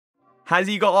Has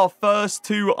he got our first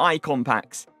 2 icon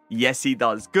packs? Yes, he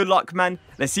does. Good luck, man.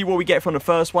 Let's see what we get from the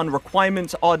first one.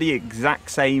 Requirements are the exact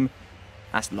same.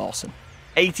 That's Larson.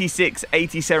 86,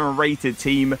 87 rated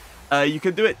team. You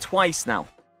can do it twice now.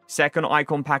 Second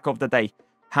icon pack of the day.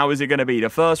 How is it going to be? The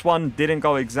first one didn't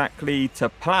go exactly to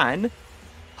plan.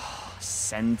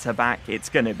 Centre back. It's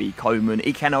going to be Coman.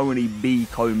 It can only be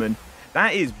Coman.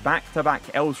 That is back-to-back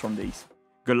L's from these.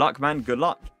 Good luck, man. Good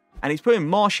luck. And he's putting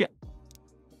Martial.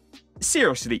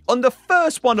 Seriously, on the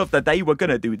first one of the day, we're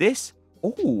going to do this.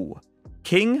 Oh,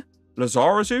 King,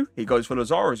 Lizarazu. He goes for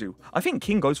Lizarazu. I think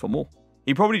King goes for more.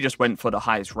 He probably just went for the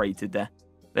highest rated there.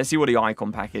 Let's see what the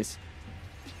icon pack is.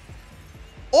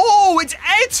 Oh, it's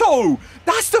Eto'o.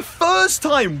 That's the first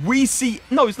time we see...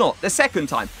 No, it's not. The second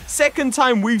time. Second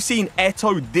time we've seen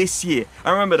Eto'o this year. I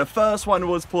remember the first one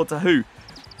was for Tahu.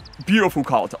 Beautiful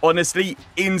card. Honestly,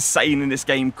 insane in this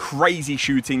game. Crazy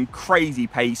shooting, crazy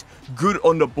pace. Good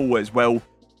on the ball as well.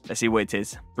 Let's see what it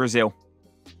is. Brazil.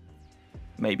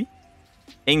 Maybe.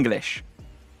 English.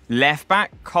 Left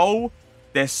back, Cole.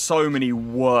 There's so many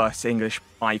worse English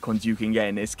icons you can get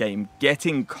in this game.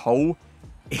 Getting Cole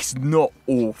is not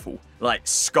awful. Like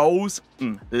Scholes,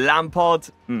 Lampard.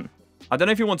 I don't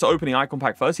know if he wants to open the icon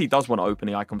pack first. He does want to open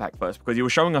the icon pack first because he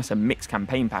was showing us a mixed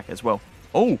campaign pack as well.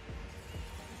 Oh.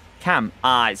 Cam.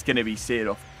 It's going to be seared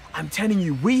off. I'm telling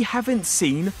you, we haven't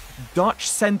seen Dutch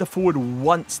centre forward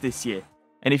once this year.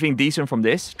 Anything decent from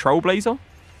this? Trailblazer?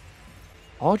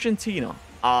 Argentina.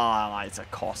 It's a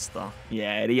Costa.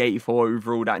 Yeah, the 84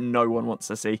 overall that no one wants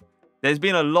to see. There's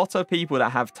been a lot of people that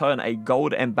have turned a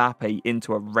gold Mbappe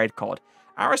into a red card.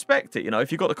 I respect it, you know.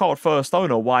 If you got the card first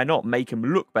owner, why not make him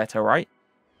look better, right?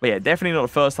 But yeah, definitely not the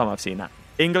first time I've seen that.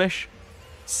 English.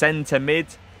 Centre mid.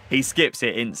 He skips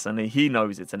it instantly. He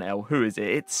knows it's an L. Who is it?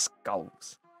 It's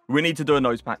Scholes. We need to do a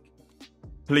nose pack.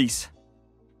 Please.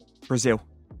 Brazil.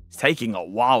 It's taking a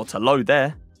while to load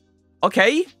there.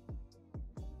 Okay.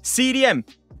 CDM.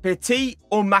 Petit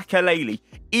or Makaleli.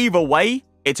 Either way,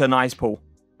 it's a nice pull.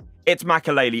 It's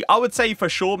Makaleli. I would say for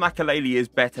sure Makaleli is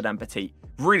better than Petit.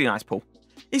 Really nice pull.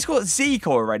 He's got Zico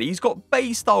already. He's got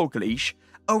base Dalglish.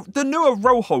 Oh, the new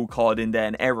Rojo card in there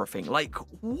and everything. Like,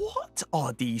 what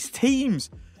are these teams?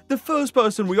 The first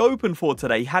person we opened for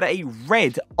today had a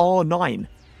red R9.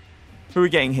 Who are we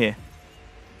getting here?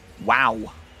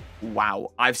 Wow.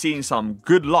 Wow. I've seen some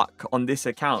good luck on this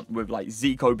account with like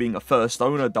Zico being a first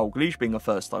owner, Dalglish being a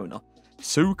first owner.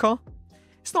 Suka?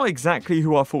 It's not exactly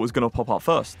who I thought was going to pop up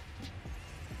first.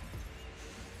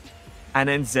 And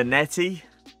then Zanetti.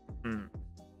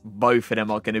 Both of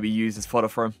them are going to be used as fodder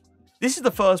for him. This is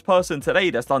the first person today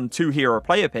that's done 2 hero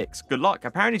player picks. Good luck.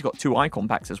 Apparently he's got 2 icon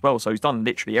packs as well, so he's done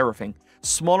literally everything.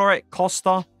 Smolarek,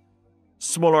 Costa.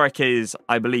 Smolarek is,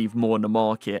 I believe, more in the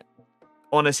market.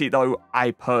 Honestly, though,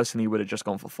 I personally would have just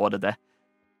gone for fodder there.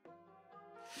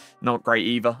 Not great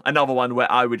either. Another one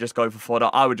where I would just go for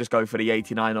fodder. I would just go for the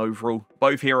 89 overall.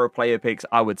 Both hero player picks,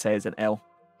 I would say, is an L.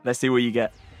 Let's see what you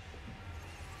get.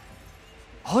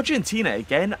 Argentina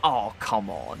again? Oh, come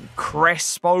on.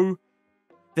 Crespo.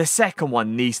 The second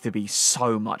one needs to be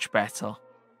so much better.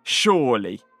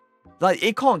 Surely. Like,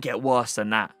 it can't get worse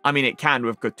than that. I mean, it can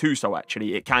with Gattuso,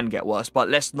 actually. It can get worse, but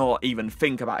let's not even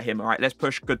think about him, all right? Let's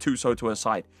push Gattuso to a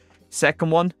side.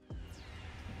 Second one.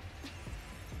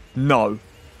 No.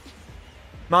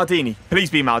 Maldini. Please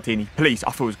be Maldini. Please.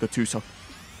 I thought it was Gattuso.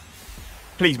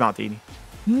 Please, Maldini.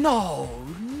 No,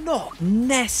 not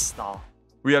Nesta.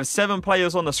 We have 7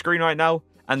 players on the screen right now,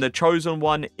 and the chosen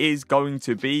one is going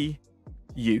to be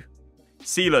you.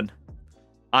 Sealan.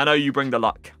 I know you bring the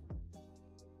luck.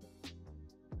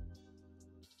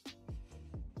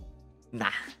 Nah.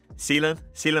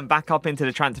 Sealan, back up into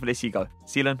the transfer list you go.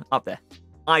 Sealan, up there.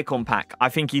 Icon pack. I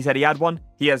think he said he had one.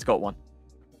 He has got one.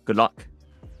 Good luck.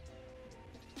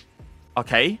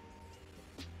 Okay.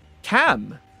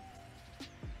 Cam.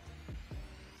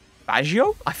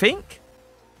 Baggio, I think.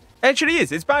 Actually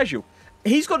is. It's Baggio.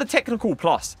 He's got a technical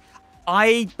plus.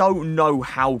 I don't know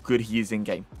how good he is in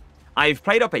game. I've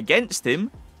played up against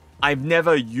him. I've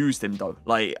never used him though.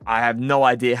 Like, I have no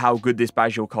idea how good this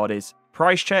Baggio card is.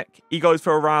 Price check. He goes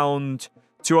for around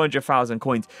 200,000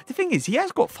 coins. The thing is, he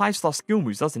has got 5-star skill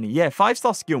moves, doesn't he? Yeah,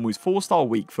 5-star skill moves, 4-star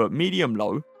weak for medium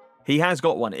low. He has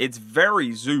got one. It's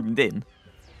very zoomed in.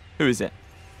 Who is it?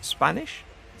 Spanish?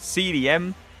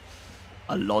 CDM?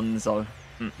 Alonso.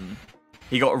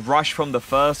 He got Rush from the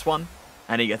first one,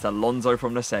 and he gets Alonso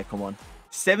from the second one.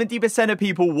 70% of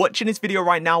people watching this video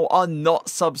right now are not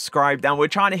subscribed, and we're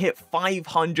trying to hit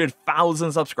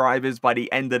 500,000 subscribers by the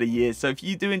end of the year. So if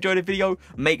you do enjoy the video,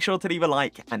 make sure to leave a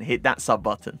like and hit that sub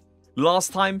button.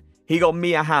 Last time, he got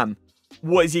Mia Hamm.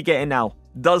 What is he getting now?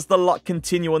 Does the luck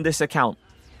continue on this account?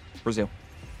 Brazil.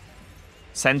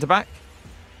 Centre-back.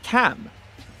 Cam.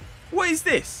 What is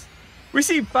this? We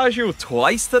see Bajil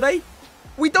twice today?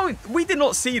 We did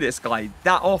not see this guy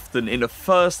that often in the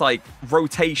first, like,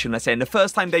 rotation, let's say. In the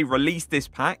first time they released this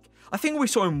pack, I think we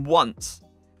saw him once.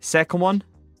 Second one,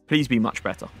 please be much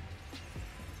better.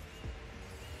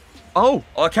 Oh,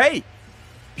 okay.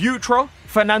 Butra,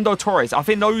 Fernando Torres. I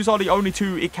think those are the only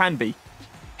two it can be.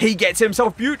 He gets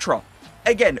himself Butra.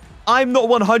 Again, I'm not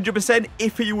 100%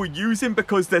 if he will use him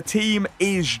because the team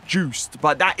is juiced.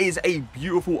 But that is a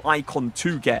beautiful icon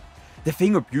to get. The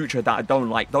thing with Butra that I don't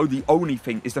like, though, the only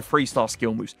thing is the 3-star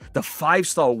skill moves. The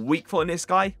 5-star weak foot in this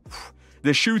guy,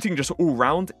 the shooting just all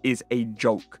round is a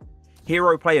joke.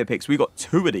 Hero player picks. We got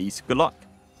 2 of these. Good luck.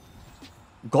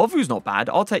 Govu's not bad.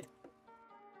 I'll take...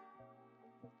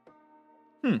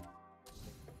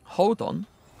 Hold on.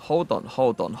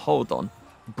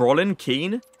 Brolin,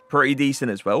 Keane, pretty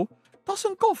decent as well.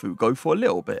 Doesn't Govu go for a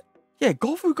little bit? Yeah,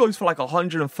 Govu goes for like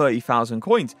 130,000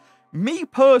 coins. Me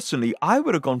personally, I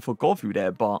would have gone for Govu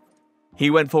there, but he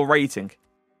went for rating.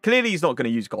 Clearly, he's not going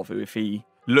to use Govu. If he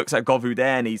looks at Govu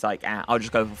there and he's like, I'll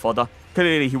just go for fodder.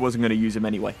 Clearly, he wasn't going to use him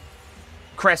anyway.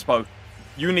 Crespo,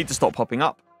 you need to stop popping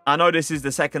up. I know this is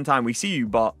the second time we see you,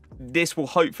 but this will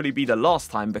hopefully be the last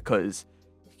time because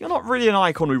you're not really an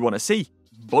icon we want to see.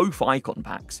 Both icon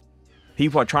packs.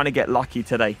 People are trying to get lucky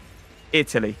today.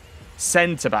 Italy.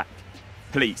 Centre-back.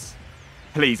 Please.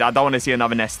 Please, I don't want to see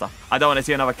another Nesta. I don't want to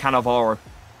see another Cannavaro.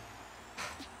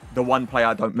 The one player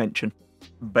I don't mention.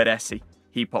 Baresi.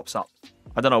 He pops up.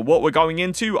 I don't know what we're going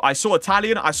into. I saw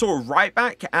Italian. I saw a right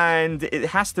back. And it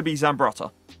has to be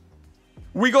Zambrotta.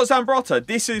 We got Zambrotta.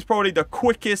 This is probably the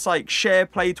quickest like share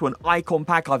play to an icon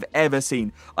pack I've ever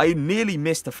seen. I nearly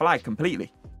missed the flag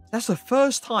completely. That's the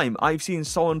first time I've seen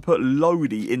someone put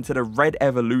Lodi into the red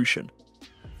evolution.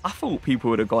 I thought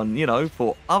people would have gone, you know,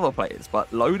 for other players.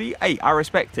 But Lodi, hey, I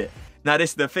respect it. Now,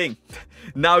 this is the thing.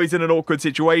 Now he's in an awkward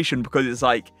situation because it's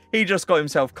like, he just got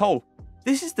himself Cole.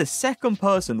 This is the second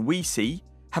person we see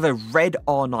have a red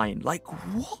R9. Like,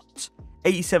 what?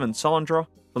 87 Sandra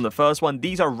from the first one.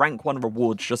 These are rank 1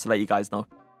 rewards, just to let you guys know.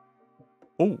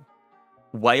 Oh,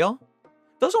 Weyer?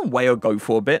 Doesn't Weyer go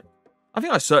for a bit? I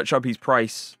think I searched up his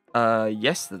price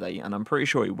yesterday, and I'm pretty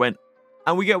sure he went.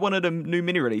 And we get one of the new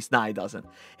mini release. Nah, he doesn't.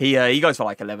 He goes for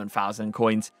like 11,000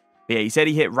 coins. But yeah, he said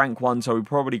he hit rank 1, so we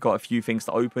probably got a few things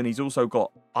to open. He's also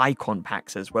got icon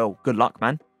packs as well. Good luck,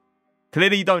 man.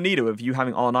 Clearly, you don't need it with you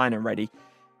having R9 already.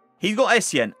 He's got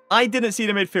Essien. I didn't see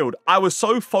the midfield. I was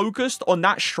so focused on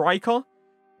that striker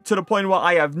to the point where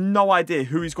I have no idea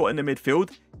who he's got in the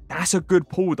midfield. That's a good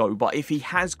pull, though. But if he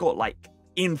has got like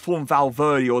informed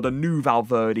Valverde or the new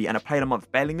Valverde and a player of the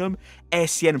month Bellingham,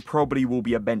 Essien probably will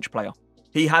be a bench player.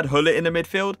 He had Hullet in the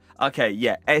midfield. Okay,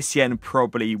 yeah, Essien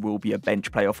probably will be a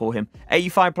bench player for him.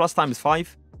 85 plus times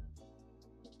 5.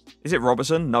 Is it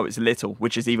Robertson? No, it's Little,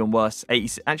 which is even worse.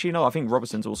 80, actually, no, I think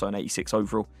Robertson's also an 86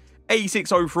 overall.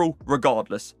 86 overall,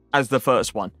 regardless, as the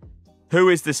first one. Who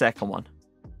is the second one?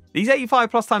 These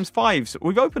 85 plus times 5s,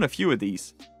 we've opened a few of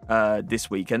these this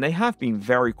week, and they have been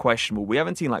very questionable. We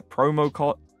haven't seen, like, promo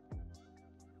card.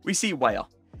 We see Weyer.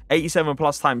 87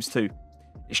 plus times 2.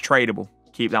 It's tradable.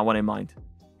 Keep that one in mind.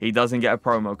 He doesn't get a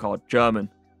promo card. German.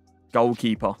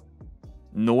 Goalkeeper.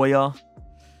 Neuer.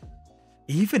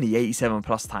 Even the 87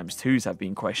 plus times 2s have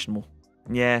been questionable.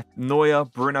 Yeah, Neuer,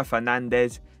 Bruno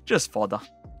Fernandes, just fodder.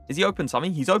 Is he open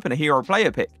something? He's open a hero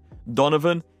player pick.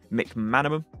 Donovan,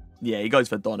 McManaman. Yeah, he goes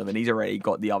for Donovan. He's already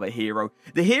got the other hero.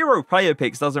 The hero player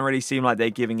picks doesn't really seem like they're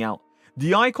giving out.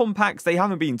 The icon packs, they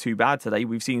haven't been too bad today.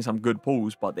 We've seen some good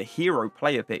pulls, but the hero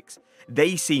player picks,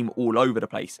 they seem all over the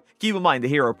place. Keep in mind, the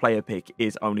hero player pick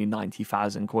is only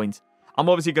 90,000 coins. I'm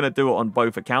obviously going to do it on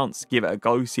both accounts, give it a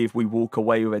go, see if we walk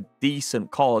away with a decent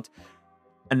card.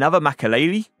 Another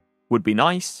Makaleli would be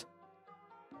nice.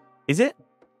 Is it?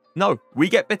 No, we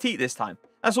get Petit this time.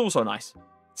 That's also nice.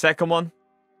 Second one,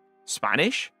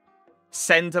 Spanish.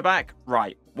 Centre-back,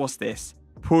 right, what's this?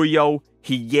 Puyol,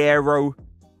 Hierro,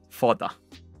 fodder.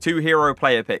 2 hero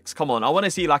player picks. Come on, I want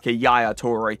to see like a Yaya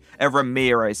Toure, a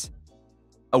Ramirez,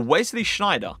 a Wesley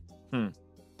Schneider. Not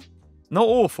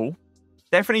awful.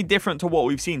 Definitely different to what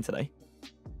we've seen today.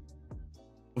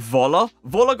 Vola.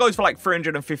 Vola goes for like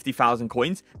 350,000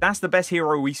 coins. That's the best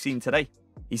hero we've seen today.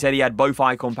 He said he had both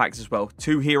icon packs as well.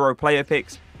 2 hero player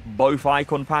picks, both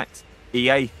icon packs.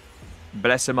 EA,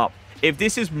 bless him up. If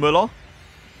this is Muller,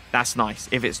 that's nice.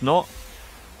 If it's not,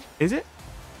 is it?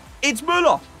 It's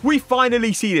Muller. We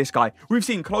finally see this guy. We've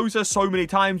seen Closer so many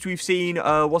times. We've seen,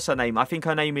 what's her name? I think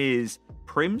her name is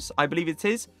Prims, I believe it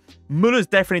is. Muller's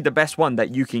definitely the best one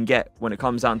that you can get when it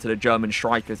comes down to the German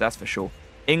strikers, that's for sure.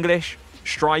 English,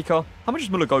 striker. How much does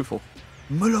Muller go for?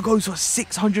 Muller goes for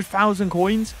 600,000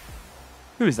 coins.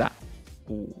 Who is that?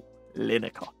 Ooh,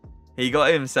 Lineker. He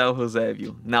got himself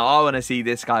Eusebio. Now, I want to see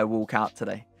this guy walk out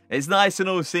today. It's nice and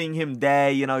all seeing him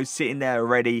there, you know, sitting there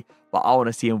already, but I want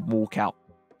to see him walk out.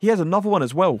 He has another one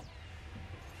as well.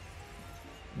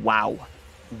 Wow.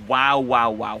 Wow,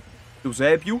 wow, wow.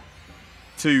 Eusebio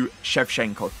to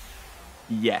Shevchenko.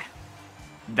 Yeah,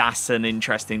 that's an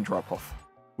interesting drop-off.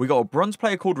 We got a bronze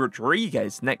player called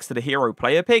Rodriguez next to the hero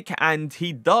player pick, and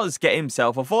he does get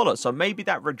himself a Voller. So maybe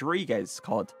that Rodriguez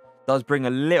card does bring a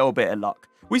little bit of luck.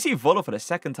 We see Voller for the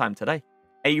second time today.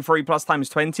 83 plus times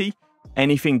 20.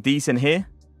 Anything decent here?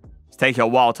 It's taking a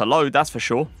while to load, that's for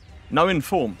sure. No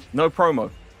inform, no promo.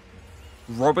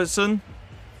 Robertson.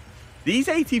 These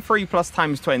 83 plus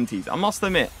times 20s, I must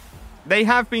admit, they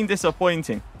have been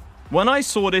disappointing. When I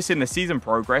saw this in the season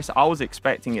progress, I was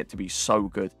expecting it to be so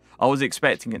good. I was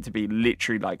expecting it to be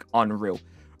literally like unreal.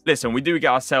 Listen, we do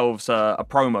get ourselves a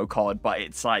promo card, but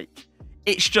it's like,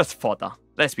 it's just fodder.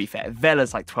 Let's be fair.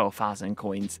 Vela's like 12,000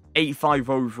 coins. 85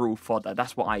 overall fodder.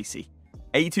 That's what I see.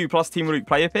 82 plus Team Elite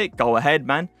player pick. Go ahead,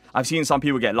 man. I've seen some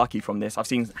people get lucky from this. I've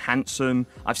seen Hansen.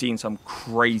 I've seen some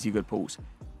crazy good pulls.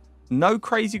 No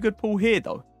crazy good pull here,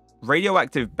 though.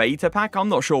 Radioactive beta pack. I'm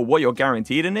not sure what you're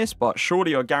guaranteed in this, but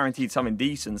surely you're guaranteed something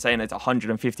decent, saying it's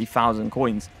 150,000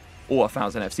 coins or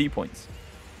 1,000 FC points.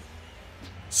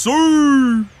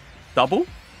 So, double?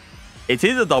 It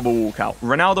is a double walkout.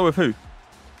 Ronaldo with who?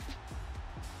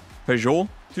 Peugeot,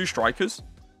 2 strikers.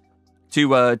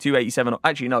 287.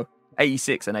 Actually, no.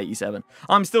 86 and 87.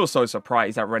 I'm still so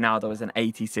surprised that Ronaldo is an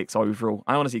 86 overall.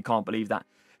 I honestly can't believe that.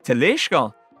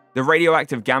 Talisca, the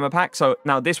radioactive gamma pack. So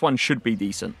now this one should be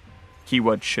decent.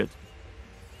 Keyword should.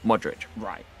 Modric,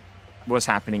 right. What's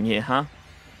happening here, huh?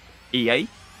 EA,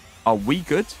 are we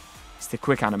good? It's the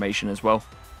quick animation as well.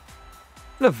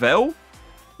 Lavelle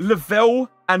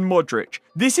and Modric.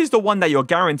 This is the one that you're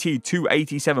guaranteed 2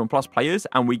 87 plus players,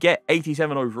 and we get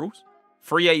 87 overalls.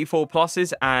 3 84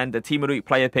 pluses and a Team Elite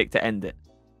player pick to end it.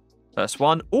 First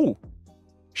one. Ooh.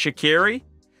 Shaqiri.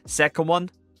 Second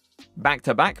one. Back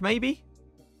to back, maybe?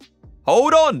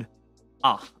 Hold on.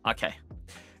 Ah, okay.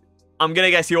 I'm going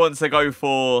to guess he wants to go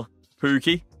for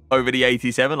Pookie over the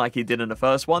 87 like he did in the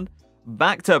first one.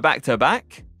 Back to back to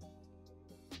back.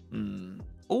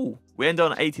 Ooh. We end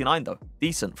on 89 though.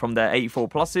 Decent from their 84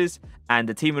 pluses and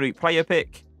the Team Elite player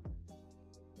pick.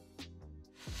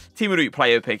 Team Elite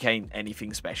player pick ain't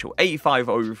anything special. 85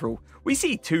 overall. We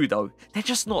see 2 though. They're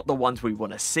just not the ones we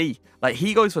want to see. Like,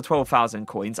 he goes for 12,000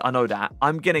 coins. I know that.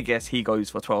 I'm going to guess he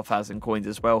goes for 12,000 coins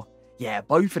as well. Yeah,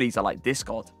 both of these are like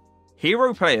discard.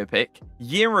 Hero player pick.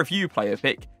 Year in review player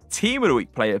pick. Team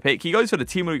Elite player pick. He goes for the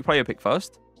Team Elite player pick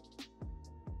first.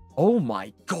 Oh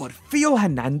my god. Theo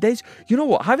Hernandez. You know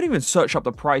what? I haven't even searched up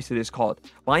the price of this card.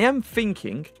 But I am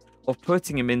thinking of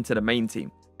putting him into the main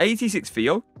team. 86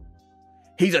 Theo.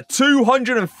 He's a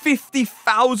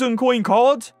 250,000 coin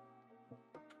card.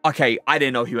 Okay, I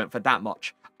didn't know he went for that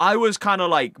much. I was kind of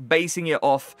like basing it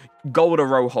off Golda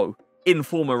Rojo,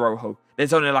 Informer Rojo.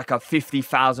 There's only like a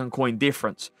 50,000 coin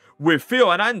difference. With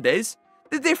Theo Hernandez,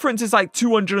 the difference is like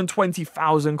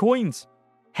 220,000 coins.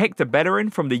 Hector Bellerin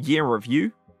from the year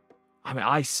review. I mean,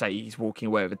 I say he's walking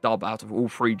away with a dub out of all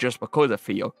 3 just because of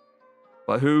Theo.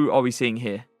 But who are we seeing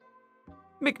here?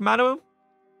 McManaman.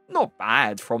 Not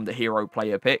bad from the hero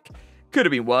player pick. Could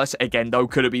have been worse. Again, though,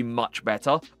 could have been much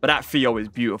better. But that Theo is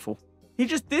beautiful. He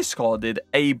just discarded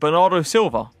a Bernardo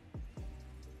Silva.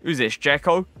 Who's this?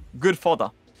 Dzeko? Good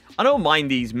fodder. I don't mind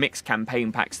these mixed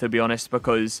campaign packs, to be honest,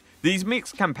 because these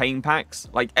mixed campaign packs,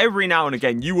 like every now and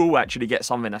again, you will actually get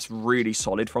something that's really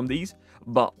solid from these.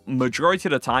 But majority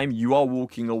of the time, you are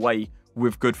walking away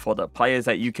with good fodder. Players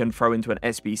that you can throw into an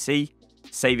SBC,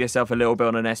 save yourself a little bit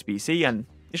on an SBC, and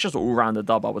it's just all round the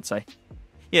dub, I would say.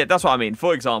 Yeah, that's what I mean.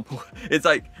 For example, it's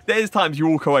like, there's times you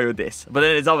walk away with this, but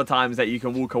then there's other times that you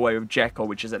can walk away with Dzeko,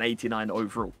 which is an 89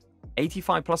 overall.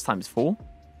 85 plus times 4.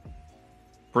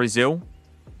 Brazil.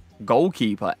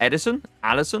 Goalkeeper. Edison.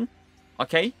 Allison.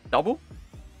 Okay, double.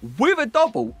 With a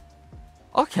double.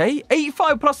 Okay,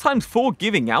 85 plus times 4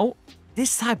 giving out.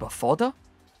 This type of fodder.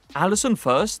 Allison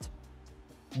first.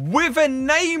 With a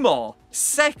Neymar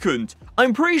second.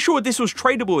 I'm pretty sure this was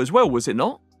tradable as well, was it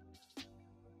not?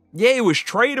 Yeah, it was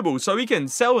tradable, so he can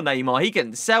sell Neymar. He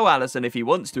can sell Allison if he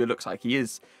wants to. It looks like he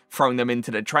is throwing them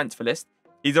into the transfer list.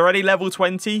 He's already level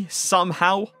 20.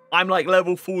 Somehow, I'm like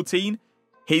level 14.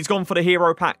 He's gone for the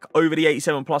hero pack over the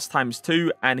 87 plus times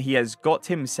 2, and he has got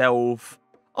himself...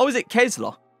 Oh, is it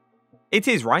Kessler? It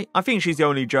is, right? I think she's the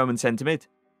only German centre mid.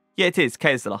 Yeah, it is.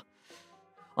 Kessler.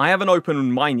 I haven't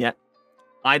opened mine yet.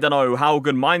 I don't know how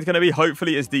good mine's going to be.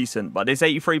 Hopefully it's decent. But this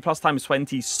 83 plus times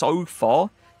 20 so far,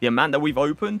 the amount that we've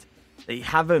opened, they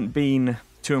haven't been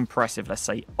too impressive, let's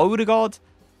say. Odegaard,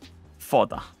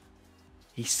 fodder.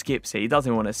 He skips it. He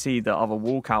doesn't want to see the other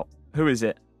walkout. Who is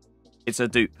it? It's a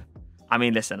dupe. I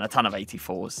mean, listen, a ton of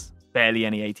 84s. Barely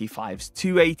any 85s.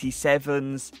 2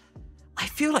 87s. I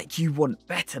feel like you want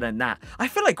better than that. I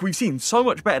feel like we've seen so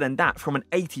much better than that from an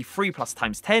 83 plus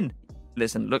times 10.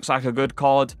 Listen, looks like a good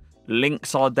card.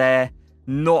 Links are there.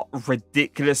 Not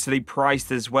ridiculously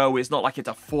priced as well. It's not like it's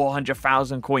a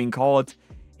 400,000 coin card.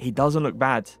 He doesn't look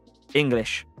bad.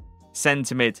 English.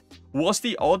 Centre mid. What's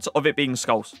the odds of it being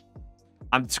Skulls?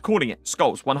 I'm calling it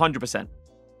Skulls, 100%.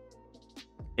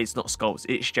 It's not Skulls,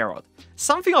 it's Gerrard.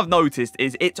 Something I've noticed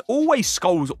is it's always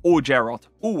Skulls or Gerrard.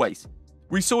 Always.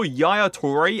 We saw Yaya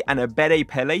Toure and Abede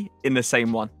Pele in the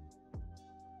same one.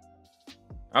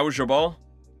 Al-Jabbar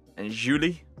and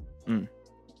Julie.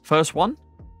 First one.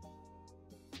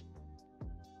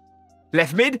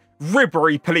 Left mid.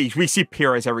 Ribery, please. We see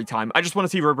Pires every time. I just want to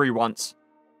see Ribery once.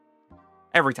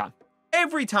 Every time.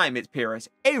 Every time it's Pires.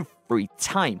 Every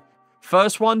time.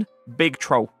 First one, big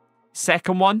troll.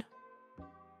 Second one.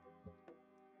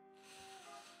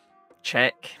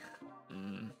 Check.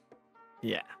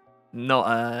 Yeah.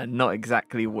 Not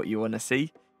exactly what you want to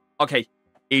see. Okay.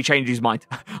 He changed his mind.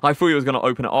 I thought he was going to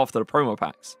open it after the promo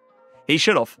packs. He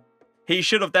should have. He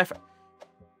should have definitely.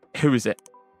 Who is it?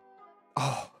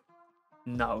 Oh.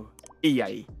 No.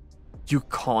 EA. You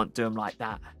can't do him like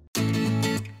that.